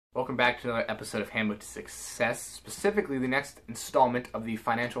Welcome back to another episode of Handbook to Success, specifically the next installment of the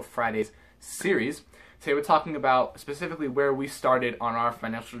Financial Fridays series. Today we're talking about specifically where we started on our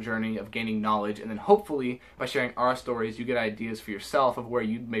financial journey of gaining knowledge, and then hopefully by sharing our stories you get ideas for yourself of where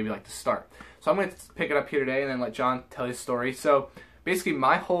you'd maybe like to start. So I'm going to pick it up here today and then let John tell his story. So basically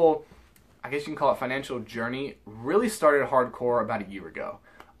my whole, I guess you can call it financial journey, really started hardcore about a year ago.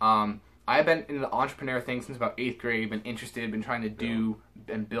 I've been in the entrepreneur thing since about 8th grade, been interested, been trying to do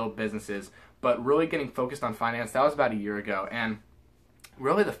and build businesses, but really getting focused on finance, that was about a year ago. And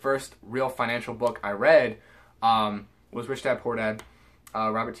really the first real financial book I read was Rich Dad Poor Dad,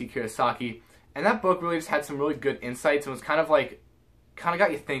 Robert T. Kiyosaki. And that book really just had some really good insights and was kind of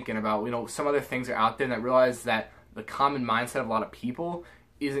got you thinking about, some other things are out there, and I realized that the common mindset of a lot of people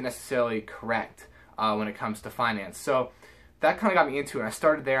isn't necessarily correct when it comes to finance. So that kind of got me into it. I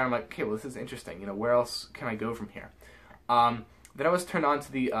started there, and I'm like, okay, well, this is interesting. Where else can I go from here? Then I was turned on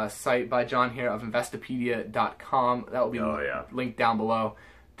to the site by John here of Investopedia.com. That will be linked down below.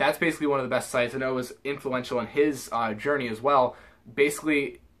 That's basically one of the best sites. I know it was influential in his journey as well.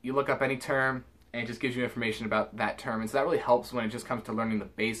 Basically, you look up any term, and it just gives you information about that term. And so that really helps when it just comes to learning the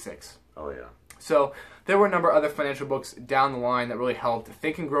basics. Oh, yeah. So there were a number of other financial books down the line that really helped.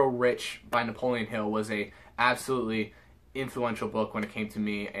 Think and Grow Rich by Napoleon Hill was a absolutely influential book when it came to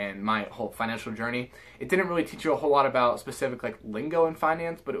me and my whole financial journey. It didn't really teach you a whole lot about specific lingo in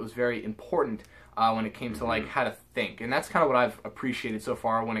finance, but it was very important when it came to how to think. And that's kind of what I've appreciated so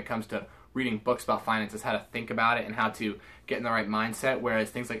far when it comes to reading books about finance, is how to think about it and how to get in the right mindset, whereas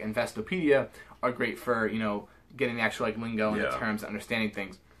things like Investopedia are great for getting the actual lingo and the terms, understanding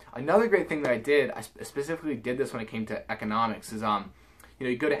things. Another great thing that I did, I specifically did this when it came to economics, is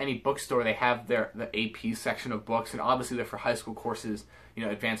you go to any bookstore, they have the AP section of books, and obviously they're for high school courses,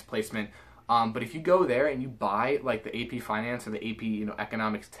 advanced placement. But if you go there and you buy the AP Finance or the AP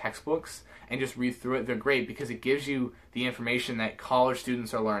economics textbooks and just read through it, they're great because it gives you the information that college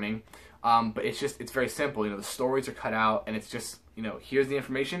students are learning. But it's very simple. The stories are cut out, and it's just here's the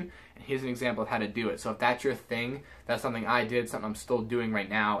information and here's an example of how to do it. So if that's your thing, that's something I did, something I'm still doing right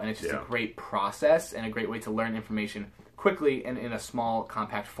now, and it's just a great process and a great way to learn information quickly and in a small,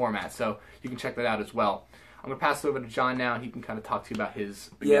 compact format. So you can check that out as well. I'm going to pass it over to John now, and he can kind of talk to you about his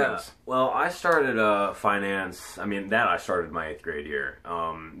beginnings. Yeah, well, I started finance. I started my 8th grade year.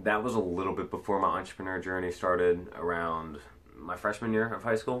 That was a little bit before my entrepreneur journey started, around my freshman year of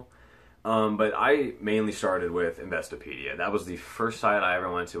high school. But I mainly started with Investopedia. That was the first site I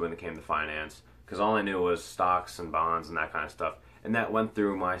ever went to when it came to finance, because all I knew was stocks and bonds and that kind of stuff. And that went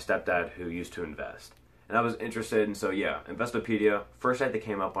through my stepdad, who used to invest. And I was interested, and so Investopedia, first site that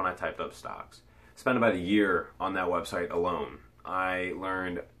came up when I typed up stocks. Spent about a year on that website alone. I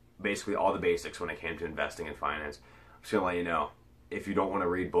learned basically all the basics when it came to investing in finance. I'm just going to let you know, if you don't want to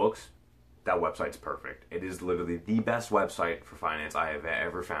read books, that website's perfect. It is literally the best website for finance I have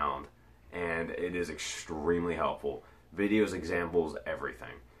ever found, and it is extremely helpful. Videos, examples,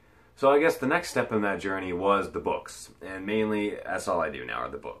 everything. So I guess the next step in that journey was the books, and mainly that's all I do now are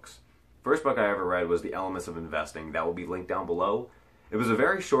the books. First book I ever read was The Elements of Investing. That will be linked down below. It was a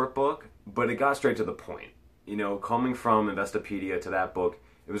very short book, but it got straight to the point. Coming from Investopedia to that book,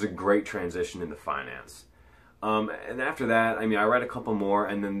 it was a great transition into finance. And after that, I read a couple more,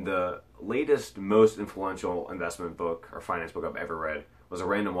 and then the latest, most influential investment book or finance book I've ever read was A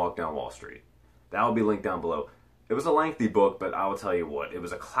Random Walk Down Wall Street. That will be linked down below. It was a lengthy book, but I will tell you what, it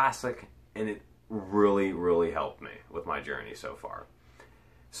was a classic, and it really, really helped me with my journey so far.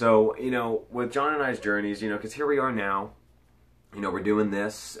 So, with John and I's journeys, because here we are now, we're doing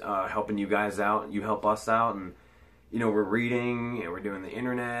this, helping you guys out, you help us out, and, we're reading, and we're doing the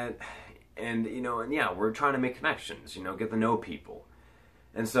internet, and, we're trying to make connections, get to know people.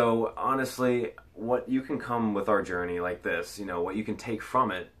 And so, honestly, what you can come with our journey like this, what you can take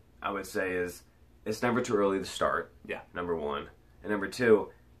from it, I would say is, it's never too early to start, number one. And number two,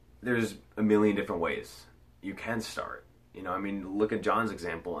 there's a million different ways you can start. Look at John's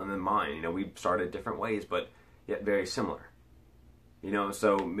example and then mine. We started different ways, but yet very similar.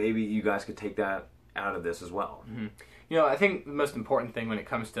 So maybe you guys could take that out of this as well. Mm-hmm. I think the most important thing when it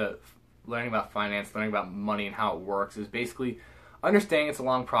comes to learning about finance, learning about money and how it works, is basically understanding it's a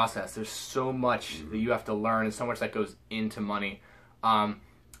long process. There's so much that you have to learn and so much that goes into money.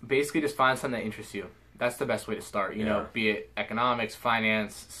 Basically just find something that interests you. That's the best way to start. Be it economics,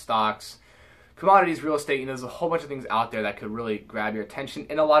 finance, stocks, commodities, real estate. There's a whole bunch of things out there that could really grab your attention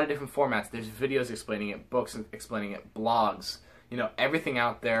in a lot of different formats. There's videos explaining it, books explaining it, blogs, everything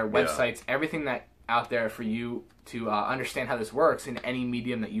out there, websites, everything that out there for you to understand how this works in any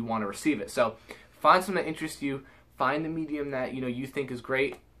medium that you want to receive it. So find something that interests you, find the medium that you think is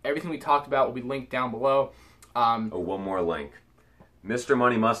great, Everything we talked about will be linked down below. One more link. Mr.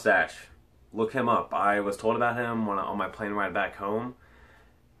 Money Mustache. Look him up. I was told about him on my plane ride back home.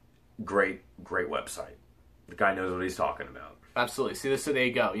 Great website. The guy knows what he's talking about. Absolutely. So there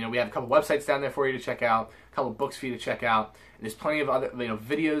you go. We have a couple websites down there for you to check out, a couple books for you to check out, and there's plenty of other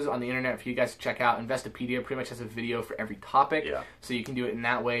videos on the internet for you guys to check out. Investopedia pretty much has a video for every topic, so you can do it in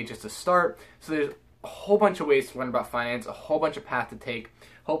that way just to start. So there's a whole bunch of ways to learn about finance, a whole bunch of path to take.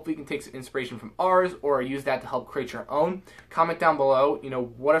 Hopefully you can take some inspiration from ours or use that to help create your own. Comment down below,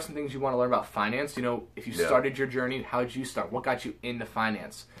 what are some things you want to learn about finance? If you started your journey, how did you start? What got you into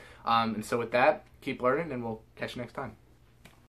finance? And so with that, keep learning, and we'll catch you next time.